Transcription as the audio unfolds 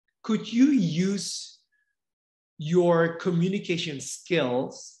could you use your communication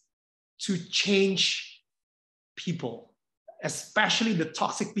skills to change people, especially the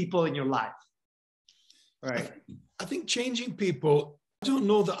toxic people in your life? Right. I think changing people, I don't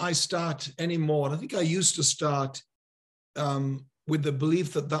know that I start anymore. I think I used to start with the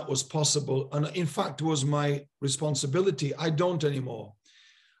belief that that was possible. And in fact, was my responsibility. I don't anymore.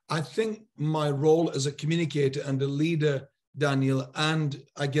 I think my role as a communicator and a leader, Daniel, and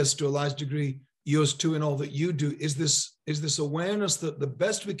I guess to a large degree, yours too, in all that you do, is this awareness that the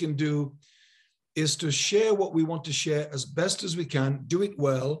best we can do is to share what we want to share as best as we can, do it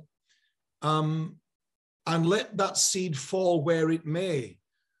well, and let that seed fall where it may.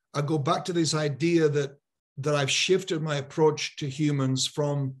 I go back to this idea that I've shifted my approach to humans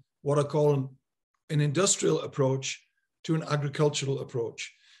from what I call an industrial approach to an agricultural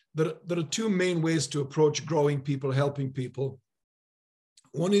approach. There are two main ways to approach growing people, helping people.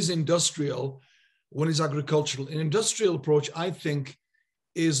 One is industrial, one is agricultural. An industrial approach, I think,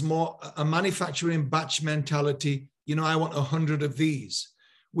 is more a manufacturing batch mentality. You know, I want 100 of these,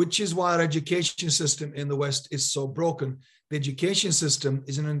 which is why our education system in the West is so broken. The education system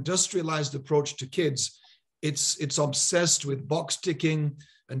is an industrialized approach to kids. It's obsessed with box ticking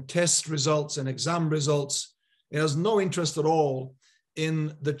and test results and exam results. It has no interest at all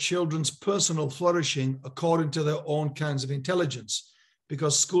in the children's personal flourishing according to their own kinds of intelligence,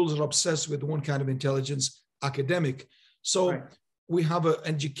 because schools are obsessed with one kind of intelligence, academic. So right. We have an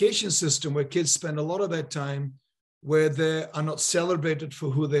education system where kids spend a lot of their time where they are not celebrated for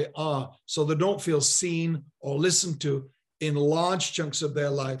who they are. So they don't feel seen or listened to in large chunks of their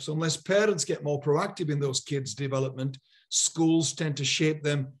lives. Unless parents get more proactive in those kids' development, schools tend to shape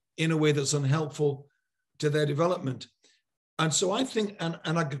them in a way that's unhelpful to their development. And so I think an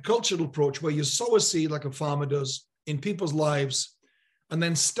agricultural approach where you sow a seed like a farmer does in people's lives, and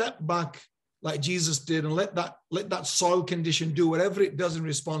then step back like Jesus did and let that soil condition do whatever it does in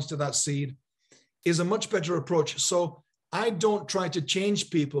response to that seed, is a much better approach. So I don't try to change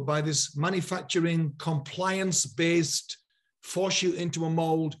people by this manufacturing, compliance-based, force you into a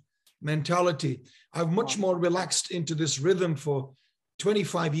mold mentality. I've much more relaxed into this rhythm for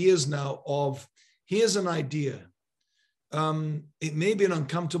 25 years now of, here's an idea. It may be an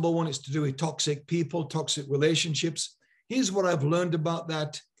uncomfortable one. It's to do with toxic people, toxic relationships. Here's what I've learned about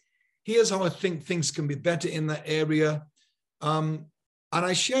that. Here's how I think things can be better in that area. And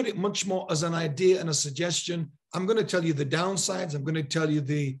I share it much more as an idea and a suggestion. I'm going to tell you the downsides. I'm going to tell you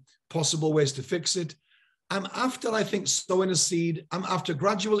the possible ways to fix it. I'm after, I think, sowing a seed. I'm after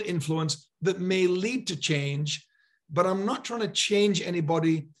gradual influence that may lead to change, but I'm not trying to change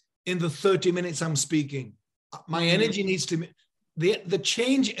anybody in the 30 minutes I'm speaking. My energy needs to, the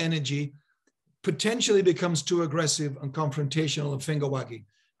change energy potentially becomes too aggressive and confrontational and finger wagging.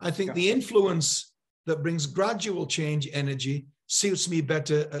 I think the influence that brings gradual change energy suits me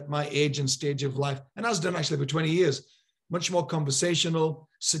better at my age and stage of life, and has done actually for 20 years. Much more conversational,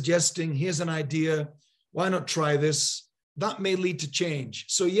 suggesting, here's an idea, why not try this? That may lead to change.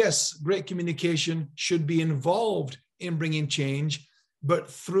 So yes, great communication should be involved in bringing change, but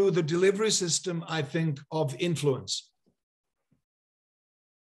through the delivery system, I think, of influence.